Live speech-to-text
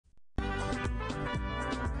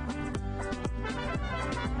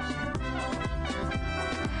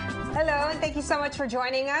Hello, and thank you so much for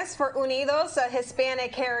joining us for UNIDOS, a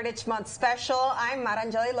Hispanic Heritage Month special. I'm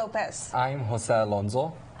Marangeli Lopez. I'm Jose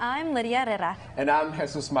Alonso. I'm Lydia Herrera. And I'm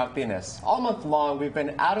Jesus Martinez. All month long, we've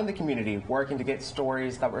been out in the community working to get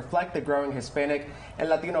stories that reflect the growing Hispanic and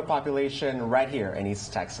Latino population right here in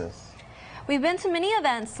East Texas. We've been to many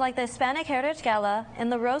events like the Hispanic Heritage Gala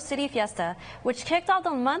and the Rose City Fiesta, which kicked off the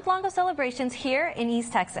month-long of celebrations here in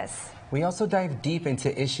East Texas. We also dive deep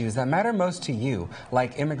into issues that matter most to you,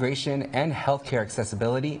 like immigration and healthcare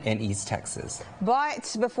accessibility in East Texas.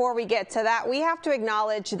 But before we get to that, we have to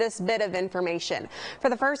acknowledge this bit of information. For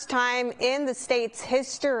the first time in the state's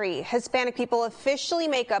history, Hispanic people officially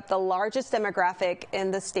make up the largest demographic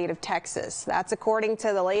in the state of Texas. That's according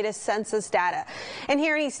to the latest census data. And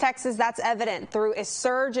here in East Texas, that's evident through a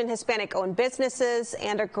surge in Hispanic-owned businesses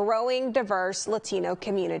and a growing diverse Latino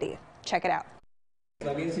community. Check it out.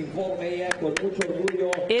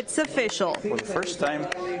 It's official. For the first time,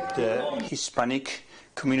 the Hispanic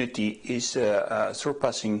community is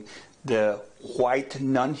surpassing the white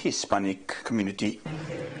non-Hispanic community.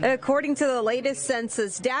 According to the latest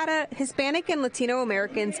census data, Hispanic and Latino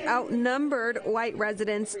Americans outnumbered white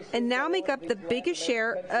residents and now make up the biggest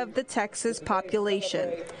share of the Texas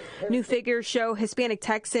population. New figures show Hispanic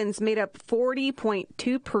Texans made up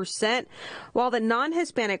 40.2%, while the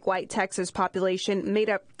non-Hispanic white Texas population made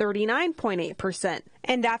up 39.8%,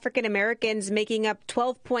 and African Americans making up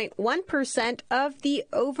 12.1% of the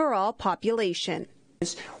overall population.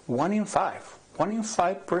 One in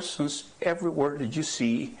five persons everywhere that you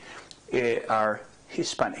see are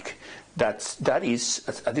Hispanic. That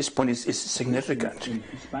is, at this point, is significant.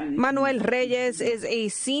 Manuel Reyes is a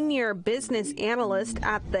senior business analyst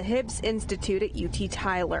at the Hibbs Institute at UT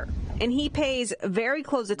Tyler, and he pays very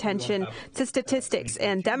close attention to statistics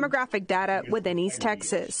and demographic data within East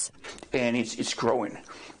Texas. And it's growing.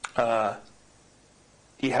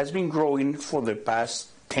 It has been growing for the past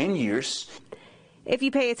 10 years. If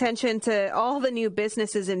you pay attention to all the new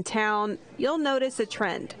businesses in town, you'll notice a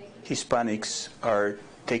trend. Hispanics are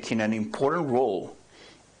taking an important role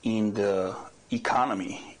in the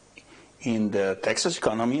economy, in the Texas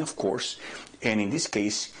economy, of course, and in this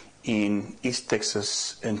case, in East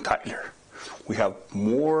Texas and Tyler. We have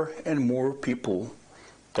more and more people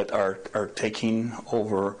that are taking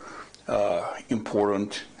over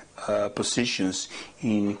important positions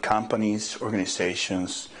in companies,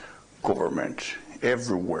 organizations, government,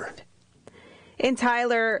 everywhere. In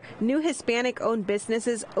Tyler, new Hispanic-owned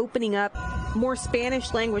businesses opening up, more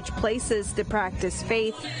Spanish-language places to practice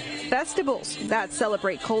faith, festivals that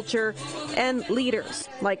celebrate culture, and leaders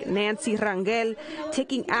like Nancy Rangel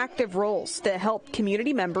taking active roles to help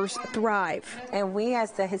community members thrive. And we,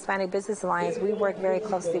 as the Hispanic Business Alliance, we work very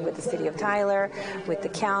closely with the City of Tyler, with the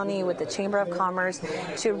county, with the Chamber of Commerce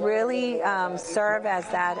to really serve as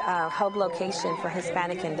that hub location for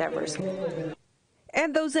Hispanic endeavors.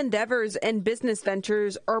 And those endeavors and business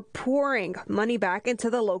ventures are pouring money back into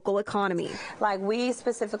the local economy. Like, we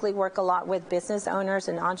specifically work a lot with business owners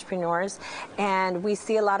and entrepreneurs, and we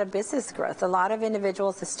see a lot of business growth. A lot of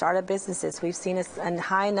individuals that start up businesses. We've seen a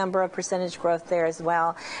high number of percentage growth there as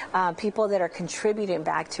well. People that are contributing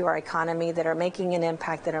back to our economy, that are making an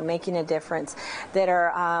impact, that are making a difference, that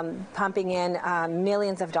are pumping in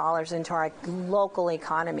millions of dollars into our local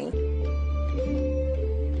economy.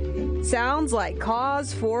 Sounds like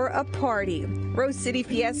cause for a party. Rose City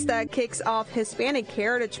Fiesta kicks off Hispanic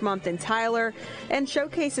Heritage Month in Tyler and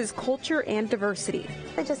showcases culture and diversity.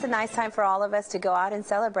 It's just a nice time for all of us to go out and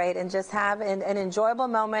celebrate and just have an enjoyable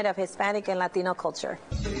moment of Hispanic and Latino culture.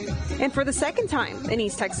 And for the second time in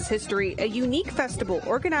East Texas history, a unique festival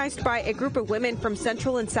organized by a group of women from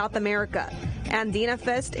Central and South America. Andina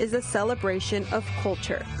Fest is a celebration of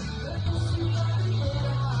culture.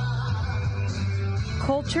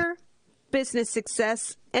 Culture, business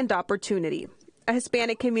success, and opportunity. A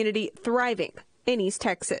Hispanic community thriving in East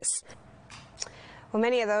Texas. Well,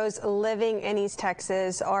 many of those living in East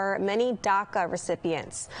Texas are many DACA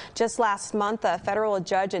recipients. Just last month, a federal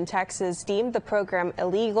judge in Texas deemed the program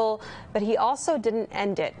illegal, but he also didn't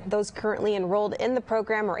end it. Those currently enrolled in the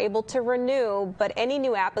program are able to renew, but any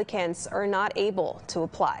new applicants are not able to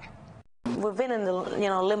apply. We've been in the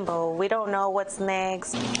limbo. We don't know what's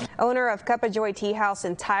next. Owner of Cup of Joy Tea House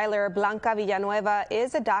in Tyler, Blanca Villanueva,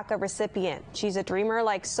 is a DACA recipient. She's a dreamer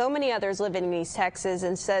like so many others living in East Texas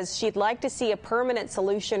and says she'd like to see a permanent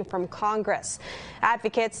solution from Congress.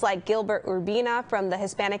 Advocates like Gilbert Urbina from the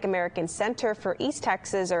Hispanic American Center for East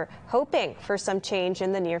Texas are hoping for some change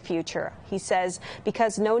in the near future. He says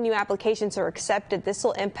because no new applications are accepted, this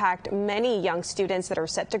will impact many young students that are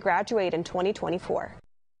set to graduate in 2024.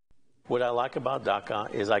 What I like about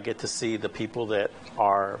DACA is I get to see the people that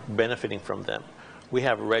are benefiting from them. We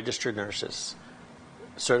have registered nurses,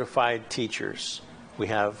 certified teachers. We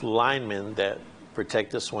have linemen that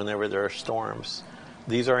protect us whenever there are storms.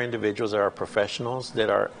 These are individuals that are professionals that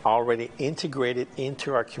are already integrated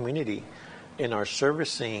into our community and are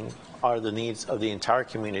servicing the needs of the entire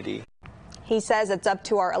community. He says it's up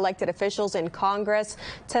to our elected officials in Congress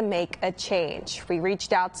to make a change. We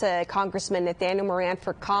reached out to Congressman Nathaniel Moran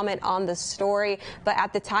for comment on the story, but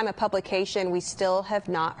at the time of publication, we still have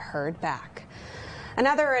not heard back.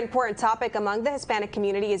 Another important topic among the Hispanic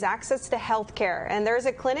community is access to health care. And there's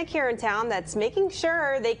a clinic here in town that's making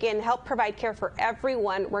sure they can help provide care for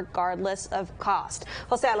everyone regardless of cost.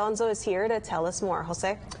 Jose Alonso is here to tell us more.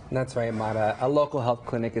 Jose? That's right, Mara. A local health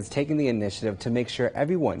clinic is taking the initiative to make sure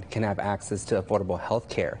everyone can have access to affordable health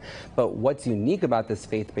care. But what's unique about this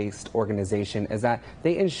faith-based organization is that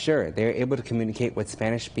they ensure they're able to communicate with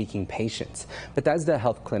Spanish-speaking patients. Bethesda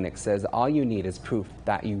Health Clinic says all you need is proof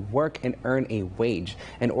that you work and earn a wage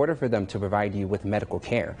in order for them to provide you with medical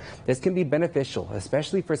care. This can be beneficial,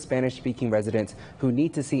 especially for Spanish-speaking residents who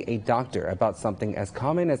need to see a doctor about something as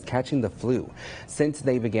common as catching the flu. Since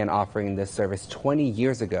they began offering this service 20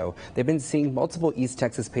 years ago, they've been seeing multiple East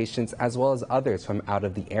Texas patients as well as others from out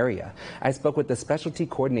of the area. I spoke with the specialty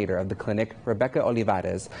coordinator of the clinic, Rebecca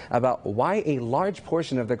Olivares, about why a large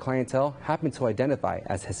portion of their clientele happen to identify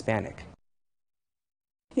as Hispanic.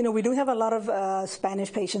 You know, we do have a lot of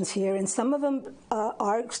Spanish patients here, and some of them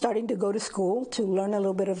are starting to go to school to learn a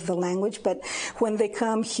little bit of the language, but when they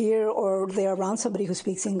come here or they're around somebody who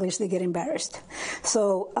speaks English, they get embarrassed.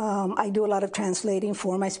 So I do a lot of translating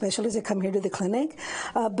for my specialists that come here to the clinic,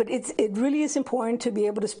 but it really is important to be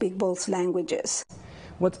able to speak both languages.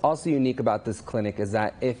 What's also unique about this clinic is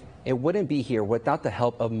that it wouldn't be here without the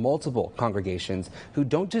help of multiple congregations who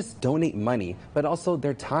don't just donate money, but also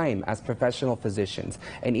their time as professional physicians.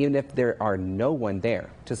 And even if there are no one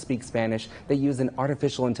there to speak Spanish, they use an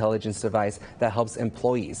artificial intelligence device that helps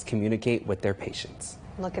employees communicate with their patients.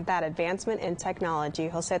 Look at that advancement in technology.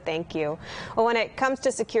 Jose, thank you. Well, when it comes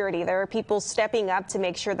to security, there are people stepping up to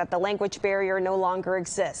make sure that the language barrier no longer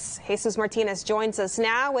exists. Jesus Martinez joins us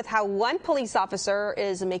now with how one police officer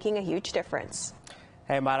is making a huge difference.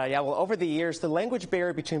 Hey, Mara. Yeah, well, over the years, the language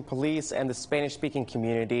barrier between police and the Spanish-speaking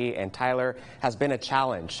community in Tyler has been a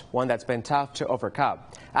challenge, one that's been tough to overcome.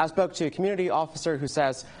 I spoke to a community officer who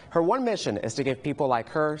says her one mission is to give people like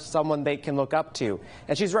her someone they can look up to,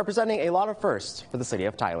 and she's representing a lot of firsts for the city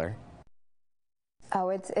of Tyler. Oh,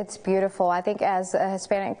 it's beautiful. I think as a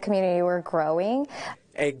Hispanic community, we're growing.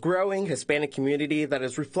 A growing Hispanic community that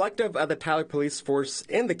is reflective of the Tyler police force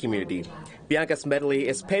in the community. Bianca Smedley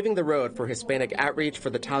is paving the road for Hispanic outreach for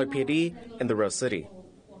the Tyler PD in the Rose City.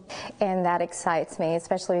 And that excites me,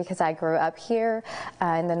 especially because I grew up here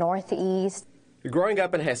in the Northeast. Growing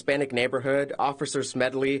up in a Hispanic neighborhood, Officer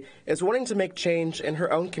Smedley is wanting to make change in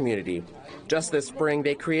her own community. Just this spring,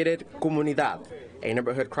 they created UNIDOS, a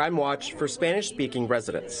neighborhood crime watch for Spanish-speaking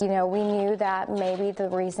residents. You know, we knew that maybe the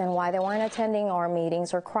reason why they weren't attending our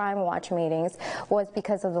meetings or crime watch meetings was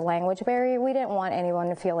because of the language barrier. We didn't want anyone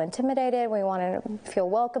to feel intimidated. We wanted to feel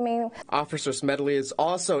welcoming. Officer Smedley is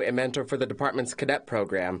also a mentor for the department's cadet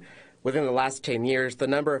program. Within the last 10 years, the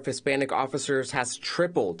number of Hispanic officers has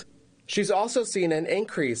tripled. She's also seen an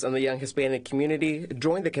increase in the young Hispanic community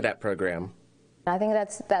join the cadet program. I think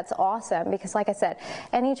that's awesome because, like I said,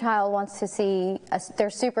 any child wants to see their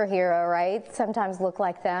superhero, right? Sometimes look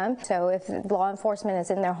like them. So if law enforcement is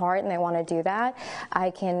in their heart and they want to do that, I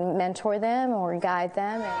can mentor them or guide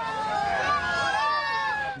them.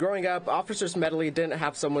 Growing up, Officer Smedley didn't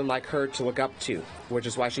have someone like her to look up to, which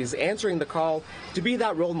is why she's answering the call to be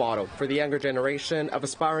that role model for the younger generation of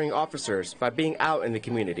aspiring officers by being out in the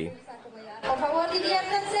community.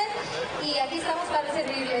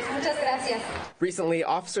 Recently,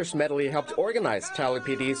 Officer Smedley helped organize Tyler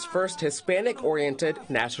PD's first Hispanic-oriented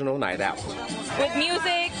national night out. With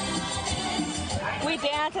music, we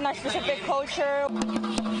dance in our specific culture.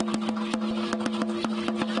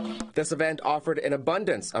 This event offered an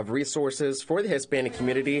abundance of resources for the Hispanic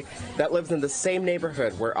community that lives in the same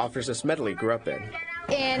neighborhood where Officer Smedley grew up in.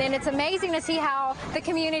 And it's amazing to see how the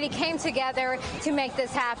community came together to make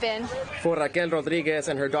this happen. For Raquel Rodriguez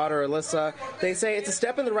and her daughter Alyssa, they say it's a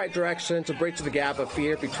step in the right direction to bridge the gap of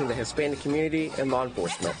fear between the Hispanic community and law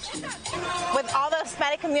enforcement. With all the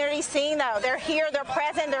Hispanic community seeing that they're here, they're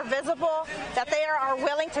present, they're visible, that they are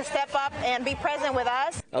willing to step up and be present with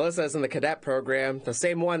us. Alyssa is in the cadet program, the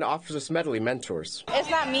same one Officer Smedley mentors. It's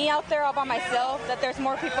not me out there all by myself, that there's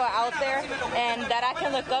more people out there and that I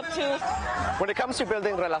can look up to. When it comes to building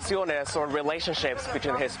building relaciones or relationships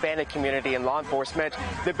between the Hispanic community and law enforcement.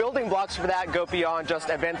 The building blocks for that go beyond just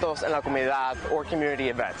eventos en la comunidad or community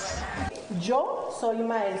events. Yo soy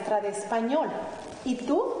maestra de español. ¿Y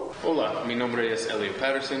tú? Hola, mi nombre es Elliot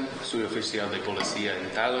Patterson, soy oficial de policía en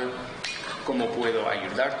Tyler. ¿Cómo puedo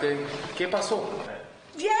ayudarte? ¿Qué pasó?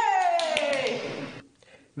 Yay!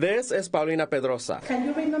 This is Paulina Pedrosa. Can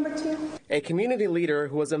you read number 2? A community leader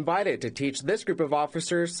who was invited to teach this group of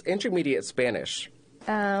officers intermediate Spanish.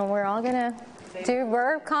 We're all going to do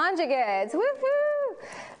verb conjugates. Woo-hoo!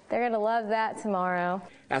 They're going to love that tomorrow.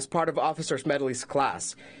 As part of Officers Medley's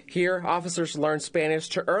class, here officers learn Spanish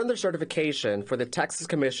to earn their certification for the Texas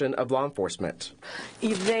Commission of Law Enforcement.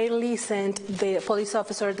 If they listen to the police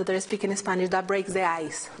officer that they're speaking Spanish, that breaks the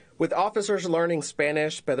ice. With officers learning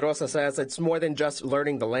Spanish, Pedrosa says it's more than just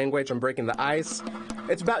learning the language and breaking the ice.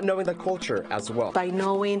 It's about knowing the culture as well. By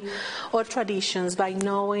knowing our traditions, by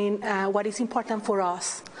knowing what is important for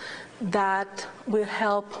us, that will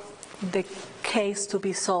help the case to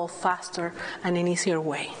be solved faster and in an easier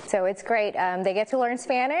way. So it's great. They get to learn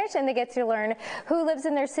Spanish, and they get to learn who lives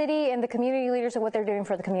in their city and the community leaders and what they're doing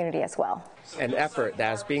for the community as well. An effort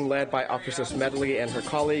that is being led by Officers Medley and her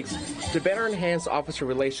colleagues to better enhance officer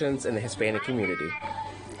relations in the Hispanic community.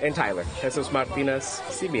 In Tyler, Jesus Martinez,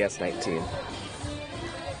 CBS19.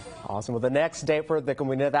 Awesome. Well, the next date for the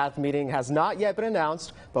Comunidad meeting has not yet been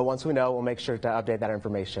announced, but once we know, we'll make sure to update that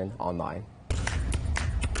information online.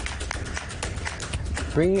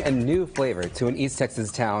 Bringing a new flavor to an East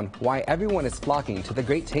Texas town, why everyone is flocking to the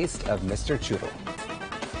great taste of Mr. Churro.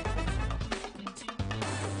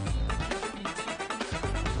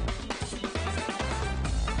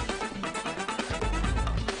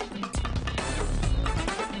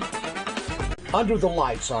 Under the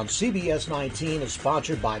Lights on CBS19 is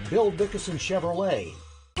sponsored by Bill Dickinson Chevrolet.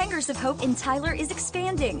 Hangers of Hope in Tyler is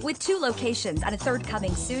expanding with 2 locations and a 3rd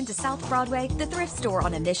coming soon to South Broadway. The thrift store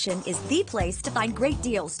on a mission is the place to find great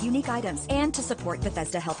deals, unique items, and to support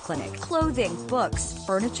Bethesda Health Clinic. Clothing, books,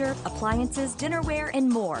 furniture, appliances, dinnerware, and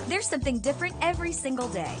more. There's something different every single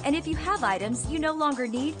day. And if you have items you no longer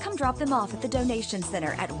need, come drop them off at the donation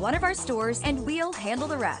center at one of our stores and we'll handle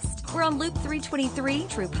the rest. We're on Loop 323,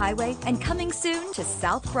 Troop Highway, and coming soon to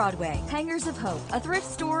South Broadway. Hangers of Hope, a thrift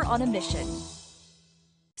store on a mission.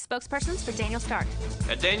 Spokespersons for Daniel Stark.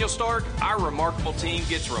 At Daniel Stark, our remarkable team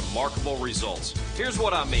gets remarkable results. Here's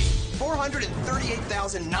what I mean.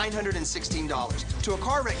 $438,916 to a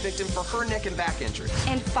car wreck victim for her neck and back injury.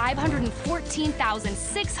 And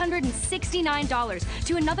 $514,669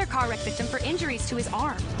 to another car wreck victim for injuries to his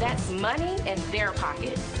arm. That's money in their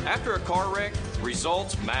pocket. After a car wreck,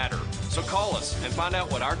 results matter. So call us and find out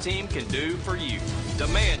what our team can do for you.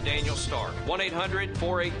 Demand Daniel Stark.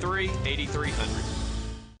 1-800-483-8300.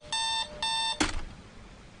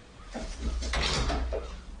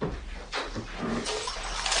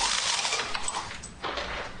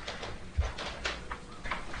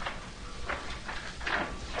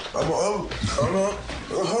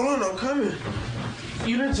 Hold on, I'm coming.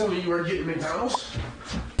 You didn't tell me you were getting McDonald's.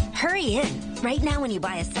 Hurry in. Right now, when you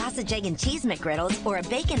buy a sausage, egg, and cheese McGriddles or a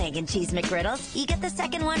bacon, egg, and cheese McGriddles, you get the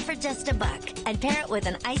second one for just $1. And pair it with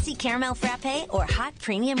an icy caramel frappe or hot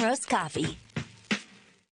premium roast coffee.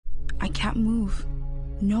 I can't move.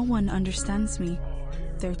 No one understands me.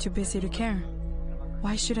 They're too busy to care.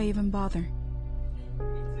 Why should I even bother?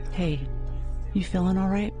 Hey, you feeling all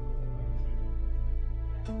right?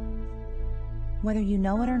 Whether you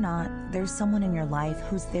know it or not, there's someone in your life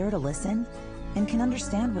who's there to listen and can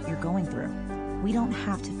understand what you're going through. We don't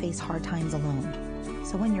have to face hard times alone.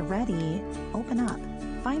 So when you're ready, open up.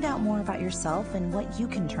 Find out more about yourself and what you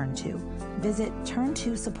can turn to. Visit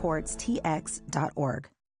turn2supportstx.org.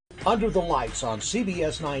 Under the Lights on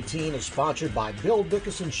CBS19 is sponsored by Bill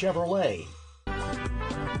Dickinson Chevrolet.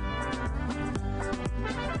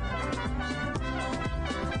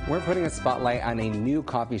 We're putting a spotlight on a new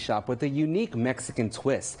coffee shop with a unique Mexican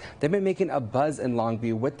twist. They've been making a buzz in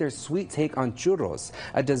Longview with their sweet take on churros,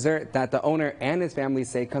 a dessert that the owner and his family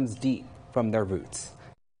say comes deep from their roots.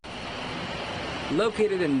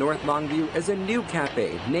 Located in North Longview is a new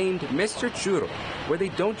cafe named Mr. Churro, where they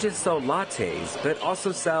don't just sell lattes, but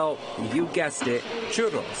also sell, you guessed it,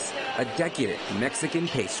 churros, a decadent Mexican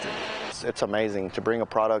pastry. It's amazing to bring a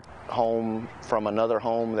product home from another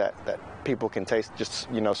home that people can taste, just,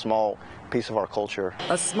 small piece of our culture.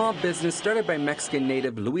 A small business started by Mexican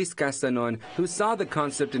native Luis Castanon, who saw the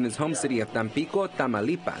concept in his home city of Tampico,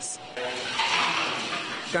 Tamaulipas.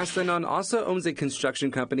 Castanon also owns a construction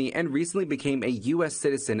company and recently became a U.S.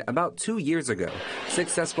 citizen about 2 years ago.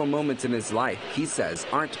 Successful moments in his life, he says,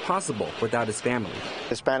 aren't possible without his family.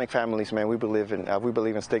 Hispanic families, man, we believe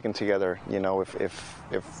in sticking together. You know,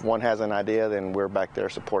 if one has an idea, then we're back there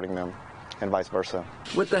supporting them, and vice versa.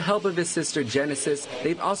 With the help of his sister Genesis,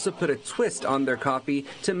 they've also put a twist on their coffee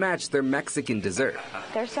to match their Mexican dessert.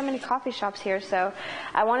 There's so many coffee shops here, so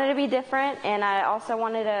I wanted to be different, and I also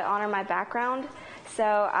wanted to honor my background. So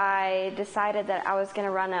I decided that I was going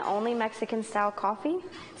to run an only Mexican style coffee.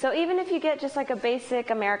 So even if you get just like a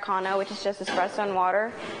basic Americano, which is just espresso and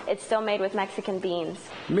water, it's still made with Mexican beans.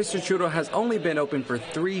 Mr. Churro has only been open for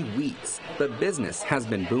 3 weeks, but business has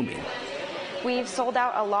been booming. We've sold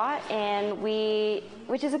out a lot, and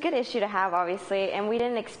which is a good issue to have, obviously, and we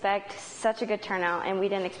didn't expect such a good turnout, and we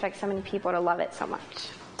didn't expect so many people to love it so much.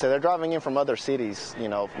 So they're driving in from other cities, you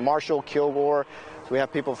know, Marshall, Kilgore. We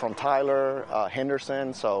have people from Tyler,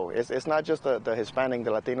 Henderson, so it's not just the Hispanic,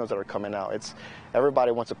 the Latinos that are coming out. It's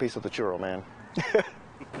everybody wants a piece of the churro, man.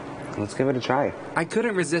 Let's give it a try. I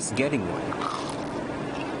couldn't resist getting one.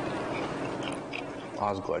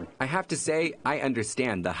 That was good. I have to say, I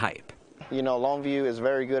understand the hype. You know, Longview is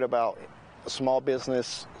very good about small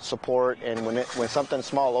business support, and when something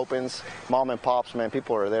small opens, mom and pops, man,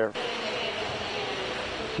 people are there.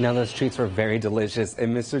 Now, those treats were very delicious,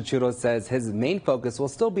 and Mr. Churro says his main focus will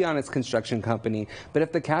still be on his construction company, but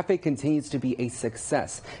if the cafe continues to be a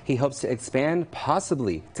success, he hopes to expand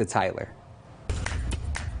possibly to Tyler.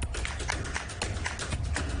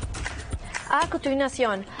 A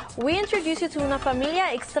continuación, we introduce you to una familia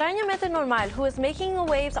extrañamente normal who is making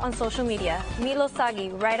waves on social media. Milo Sagi,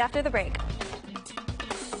 right after the break.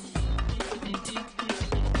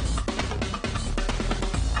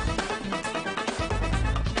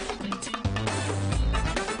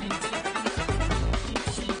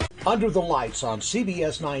 Under the Lights on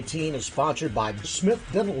CBS19 is sponsored by Smith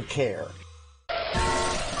Dental Care.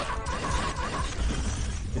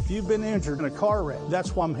 If you've been injured in a car wreck,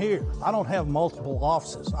 that's why I'm here. I don't have multiple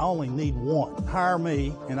offices. I only need one. Hire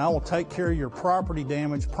me, and I will take care of your property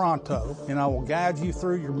damage pronto, and I will guide you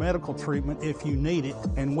through your medical treatment if you need it,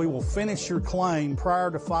 and we will finish your claim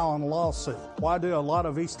prior to filing a lawsuit. Why do a lot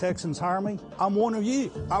of East Texans hire me? I'm one of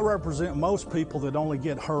you. I represent most people that only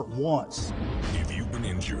get hurt once. If you've been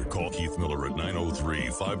injured, call Keith Miller at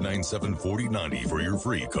 903-597-4090 for your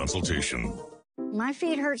free consultation. My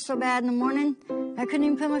feet hurt so bad in the morning, I couldn't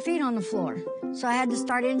even put my feet on the floor. So I had to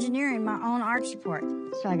start engineering my own arch support.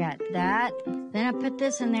 So I got that, then I put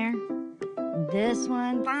this in there, this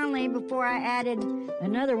one. Finally, before I added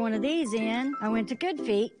another one of these in, I went to Good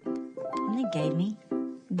Feet, and they gave me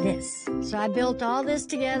this. So I built all this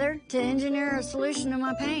together to engineer a solution to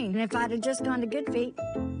my pain. And if I'd have just gone to Good Feet,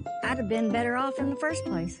 I'd have been better off in the first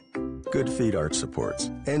place. Good Feet Arch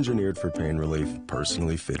Supports, engineered for pain relief,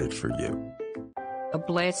 personally fitted for you. A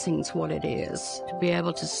blessing's what it is, to be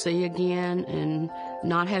able to see again and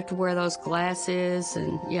not have to wear those glasses,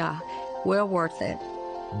 and yeah, well worth it.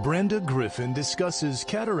 Brenda Griffin discusses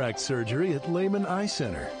cataract surgery at Lehman Eye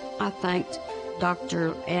Center. I thanked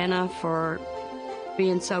Dr. Anna for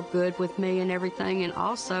being so good with me and everything, and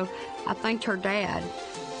also I thanked her dad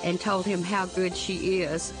and told him how good she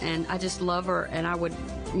is, and I just love her, and I would,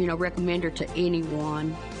 recommend her to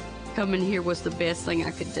anyone. Coming here was the best thing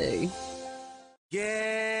I could do.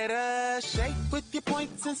 Get a shake with your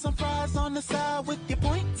points and some fries on the side with your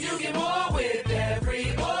points. You get more with every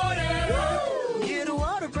order. Woo! Get a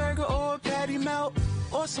Whataburger or a patty melt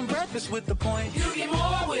or some breakfast with the points. You get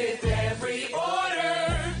more with every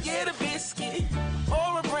order. Get a biscuit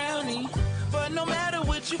or a brownie, but no matter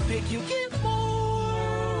what you pick, you get more.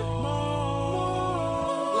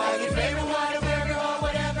 Like your favorite Whataburger or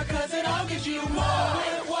whatever, 'cause it all gives you more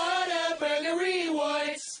with Whataburger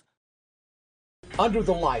Rewards. Under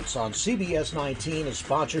the Lights on CBS19 is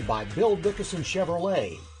sponsored by Bill Dickinson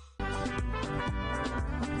Chevrolet.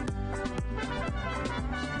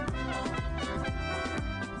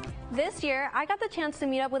 This year, I got the chance to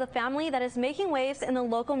meet up with a family that is making waves in the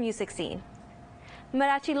local music scene.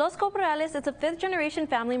 Mariachi Los Corporales is a fifth-generation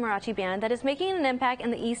family mariachi band that is making an impact in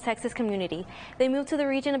the East Texas community. They moved to the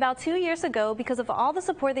region about 2 years ago because of all the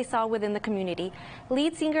support they saw within the community.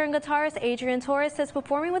 Lead singer and guitarist Adrian Torres says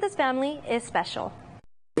performing with his family is special.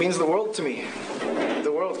 It means the world to me.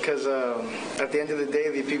 The world, because at the end of the day,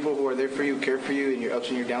 the people who are there for you, care for you, and your ups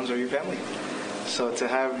and your downs are your family. So to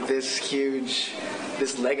have this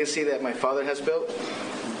legacy that my father has built,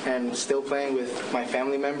 and still playing with my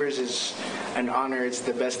family members is an honor. It's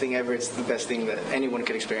the best thing ever. It's the best thing that anyone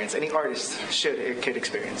could experience. Any artist could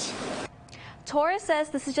experience. Torres says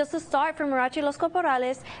this is just a start for Mariachi Los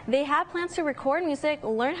Corporales. They have plans to record music,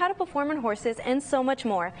 learn how to perform on horses, and so much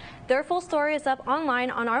more. Their full story is up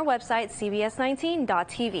online on our website,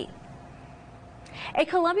 CBS19.tv. A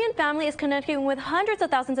Colombian family is connecting with hundreds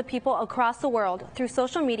of thousands of people across the world through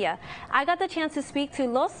social media. I got the chance to speak to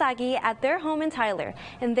Los Sagui at their home in Tyler,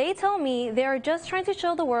 and they tell me they are just trying to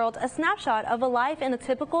show the world a snapshot of a life in a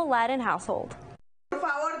typical Latin household.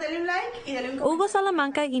 Hugo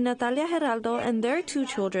Salamanca y Natalia Geraldo and their two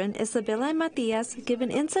children, Isabela and Matias, give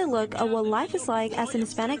an inside look at what life is like as an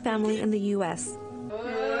Hispanic family in the U.S.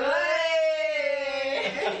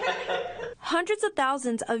 Hundreds of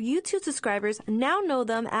thousands of YouTube subscribers now know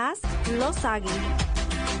them as Los Sagui.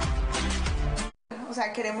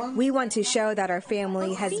 We want to show that our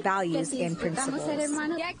family has values and principles.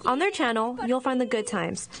 On their channel, you'll find the good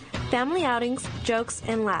times, family outings, jokes,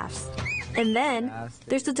 and laughs. And then,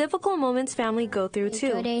 there's the difficult moments family go through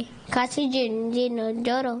too. I think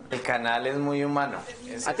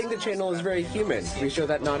the channel is very human. We show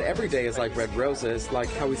that not every day is like red roses, like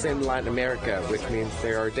how we say in Latin America, which means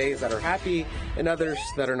there are days that are happy and others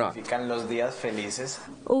that are not. Hugo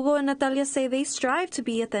and Natalia say they strive to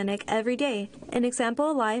be authentic every day, an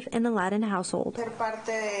example of life in a Latin household.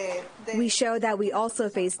 We show that we also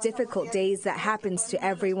face difficult days that happens to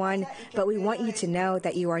everyone, but we want you to know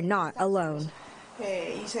that you are not alone.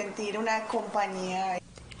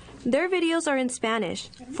 Their videos are in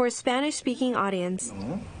Spanish, for a Spanish-speaking audience.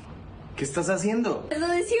 ¿Qué estás haciendo? Lo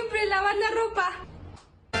de siempre, lavar la ropa.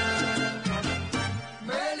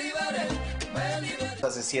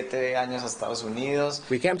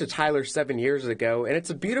 We came to Tyler 7 years ago, and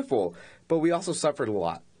it's beautiful, but we also suffered a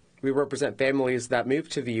lot. We represent families that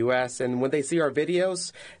moved to the U.S., and when they see our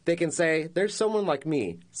videos, they can say, there's someone like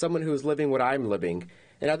me, someone who is living what I'm living.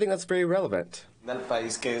 And I think that's very relevant.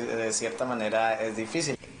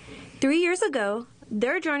 3 years ago,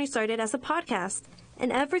 their journey started as a podcast,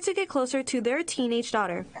 an effort to get closer to their teenage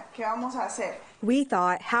daughter. We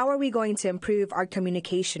thought, how are we going to improve our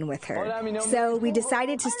communication with her? So we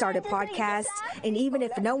decided to start a podcast, and even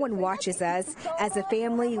if no one watches us, as a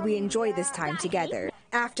family, we enjoy this time together.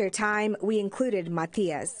 After time, we included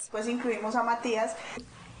Matias.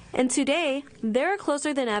 And today, they're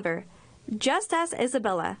closer than ever, just as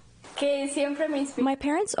Isabela. My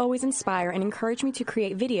parents always inspire and encourage me to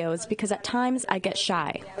create videos because at times I get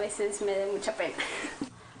shy.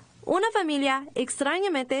 Una familia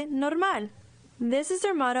extrañamente normal. This is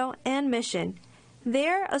their motto and mission.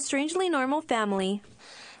 They're a strangely normal family.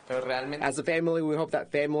 As a family, we hope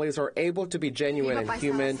that families are able to be genuine and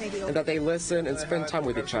human, and that they listen and spend time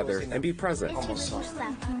with each other and be present.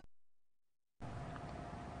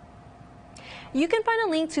 You can find a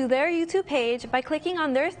link to their YouTube page by clicking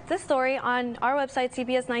on this story on our website,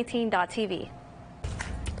 CBS19.tv.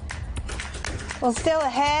 Well, still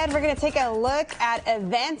ahead, we're going to take a look at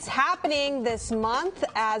events happening this month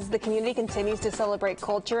as the community continues to celebrate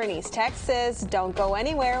culture in East Texas. Don't go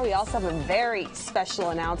anywhere. We also have a very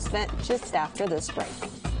special announcement just after this break.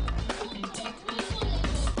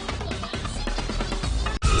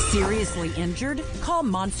 Seriously injured? Call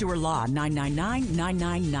Monsoor Law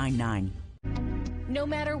 999-9999. No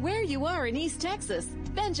matter where you are in East Texas,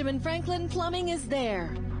 Benjamin Franklin Plumbing is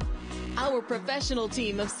there. Our professional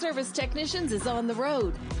team of service technicians is on the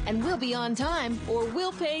road, and we'll be on time or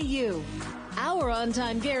we'll pay you. Our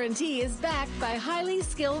on-time guarantee is backed by highly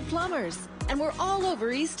skilled plumbers, and we're all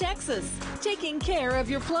over East Texas, taking care of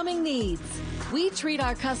your plumbing needs. We treat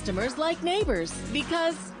our customers like neighbors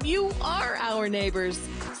because you are our neighbors.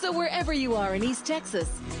 So wherever you are in East Texas,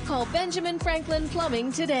 call Benjamin Franklin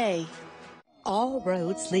Plumbing today. All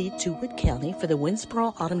roads lead to Wood County for the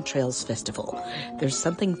Winsboro Autumn Trails Festival. There's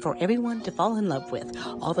something for everyone to fall in love with.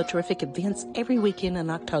 All the terrific events every weekend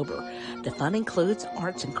in October. The fun includes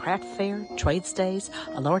arts and craft fair, trades days,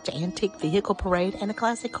 a large antique vehicle parade, and a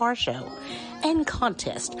classic car show. And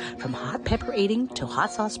contests from hot pepper eating to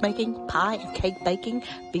hot sauce making, pie and cake baking,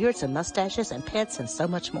 beards and mustaches and pets, and so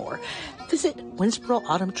much more. Visit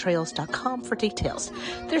WinsboroAutumnTrails.com for details.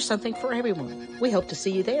 There's something for everyone. We hope to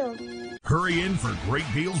see you there. Hurry in for great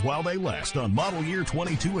deals while they last on model year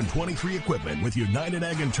 22 and 23 equipment with United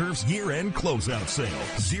Ag and Turf's year-end closeout sale.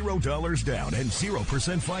 $0 down and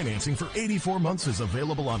 0% financing for 84 months is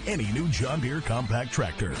available on any new John Deere compact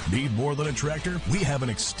tractor. Need more than a tractor? We have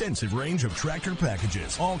an extensive range of tractor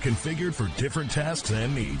packages, all configured for different tasks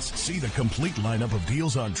and needs. See the complete lineup of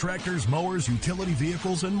deals on tractors, mowers, utility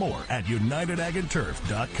vehicles, and more at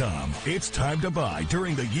UnitedAgAndTurf.com. It's time to buy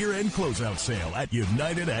during the year-end closeout sale at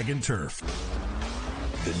United Ag and Turf.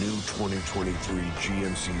 The new 2023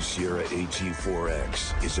 GMC Sierra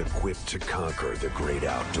AT4X is equipped to conquer the great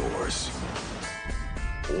outdoors.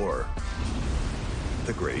 Or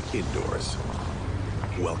the great indoors.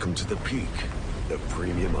 Welcome to the peak of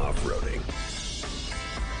premium off-roading.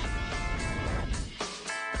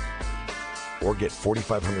 Or get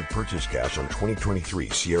 $4,500 purchase cash on 2023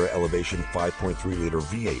 Sierra Elevation 5.3-liter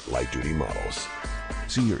V8 light-duty models.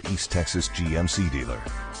 See your East Texas GMC dealer.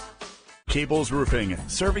 Cables Roofing,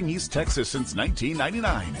 serving East Texas since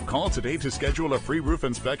 1999. Call today to schedule a free roof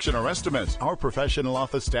inspection or estimate. Our professional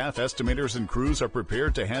office staff, estimators, and crews are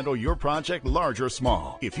prepared to handle your project, large or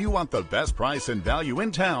small. If you want the best price and value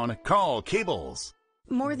in town, call Cables.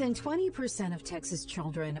 More than 20% of Texas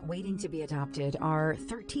children waiting to be adopted are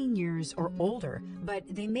 13 years or older, but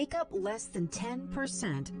they make up less than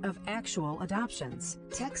 10% of actual adoptions.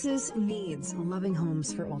 Texas needs loving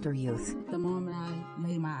homes for older youth. The moment I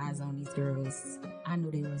laid my eyes on these girls, I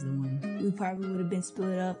knew they was the one. We probably would have been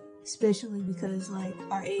split up, especially because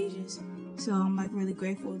our ages. So I'm really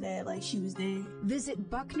grateful that she was there. Visit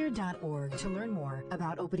Buckner.org to learn more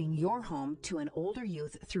about opening your home to an older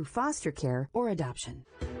youth through foster care or adoption.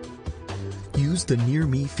 Use the Near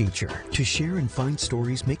Me feature to share and find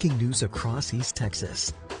stories making news across East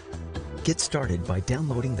Texas. Get started by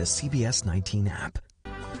downloading the CBS19 app.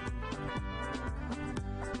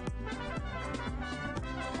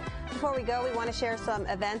 Before we go, we want to share some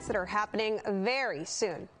events that are happening very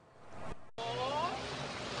soon.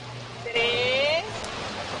 3,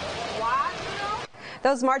 4.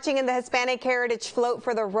 Those marching in the Hispanic Heritage Float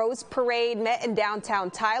for the Rose Parade met in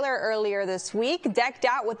downtown Tyler earlier this week. Decked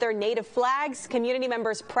out with their native flags, community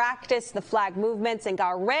members practiced the flag movements and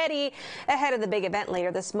got ready ahead of the big event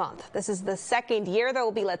later this month. This is the second year there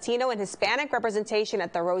will be Latino and Hispanic representation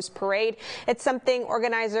at the Rose Parade. It's something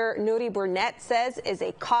organizer Nuri Burnett says is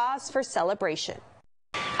a cause for celebration.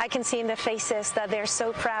 I can see in their faces that they're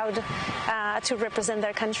so proud to represent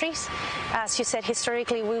their countries. As you said,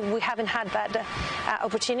 historically, we haven't had that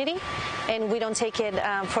opportunity, and we don't take it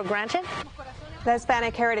for granted. The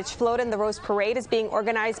Hispanic Heritage Float in the Rose Parade is being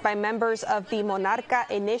organized by members of the Monarca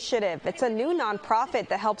Initiative. It's a new nonprofit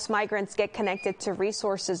that helps migrants get connected to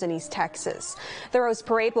resources in East Texas. The Rose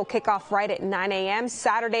Parade will kick off right at 9 a.m.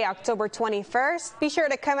 Saturday, October 21st. Be sure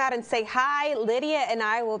to come out and say hi. Lydia and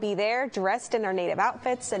I will be there dressed in our native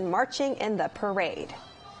outfits and marching in the parade.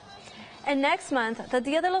 And next month, the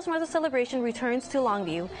Dia de los Muertos celebration returns to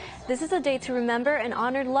Longview. This is a day to remember and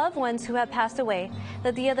honor loved ones who have passed away.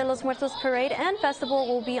 The Dia de los Muertos parade and festival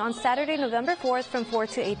will be on Saturday, November 4th from 4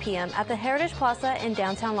 to 8 p.m. at the Heritage Plaza in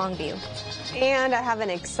downtown Longview. And I have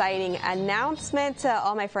an exciting announcement to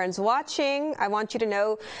all my friends watching. I want you to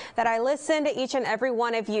know that I listen to each and every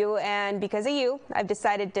one of you, and because of you, I've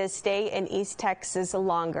decided to stay in East Texas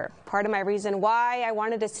longer. Part of my reason why I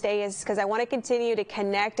wanted to stay is because I want to continue to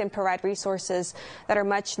connect and provide resources that are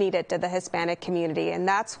much needed to the Hispanic community. And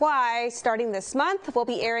that's why, starting this month, we'll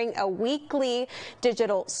be airing a weekly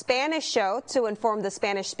digital Spanish show to inform the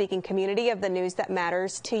Spanish-speaking community of the news that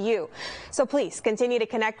matters to you. So please continue to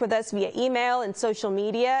connect with us via email and social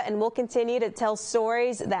media, and we'll continue to tell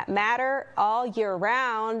stories that matter all year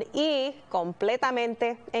round y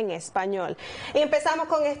completamente en español. Y empezamos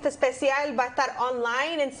con este especial. Va a estar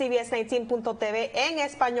online en CBS19.tv en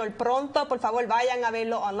español pronto. Por favor, vayan a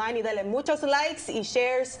verlo online y denle muchos likes y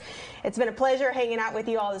shares. It's been a pleasure hanging out with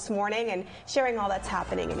you all this morning and sharing all that's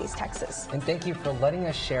happening in East Texas. And thank you for letting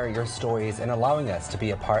us share your stories and allowing us to be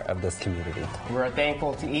a part of this community. We're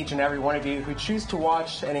thankful to each and every one of you who choose to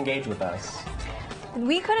watch and engage with us.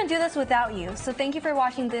 We couldn't do this without you, so thank you for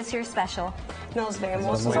watching this year's special. Nos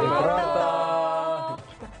vemos pronto.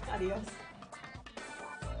 Adiós.